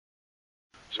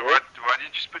So why did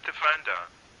you just put the phone down?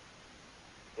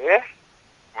 Yeah?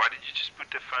 Why did you just put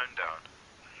the phone down?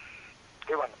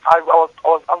 Even I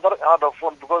was answering another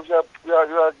phone because you are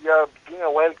doing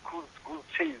a wild goose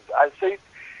chase. I said,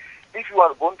 if you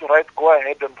are going to write, go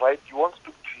ahead and write. You won't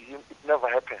speak to him. It never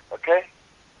happened. Okay?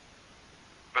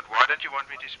 But why don't you want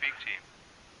me to speak to him?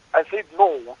 I said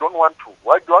no. We don't want to.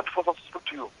 Why do you want to force us to speak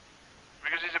to you?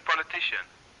 Because he's a politician.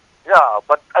 Yeah,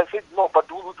 but I said no. But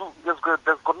there's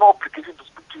got no obligation to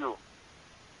speak to you.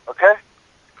 Okay?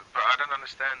 But I don't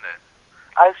understand that.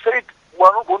 I said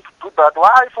we're not going to do that.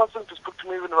 Why are you forcing to speak to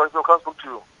me even if I can't speak to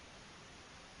you?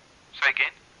 Say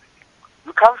again?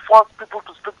 You can't force people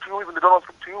to speak to you even if they don't want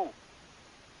to speak to you.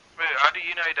 Well, how do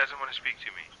you know he doesn't want to speak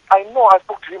to me? I know. I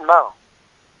spoke to him now.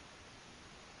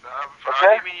 How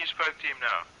do you mean you spoke to him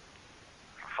now?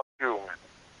 Fuck you, man.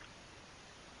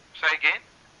 Say again?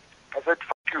 I said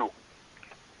fuck you.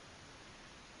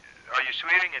 Are you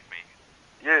swearing at me?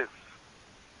 Yes.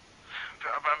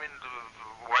 I mean,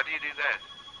 why do you do that?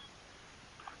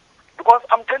 Because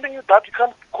I'm telling you that you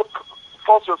can't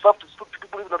force yourself to speak to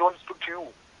people even if they don't want to speak to you.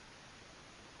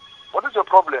 What is your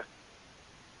problem?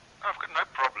 I've got no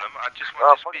problem. I just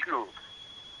want to speak. Fuck you.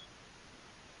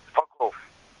 Fuck off.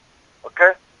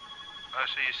 Okay? Oh,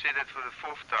 so you said that for the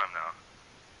 4th time now?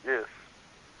 Yes.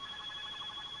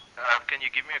 Can you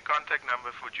give me a contact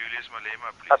number for Julius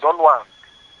Malema, please? I don't want.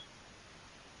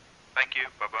 Thank you.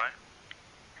 Bye-bye.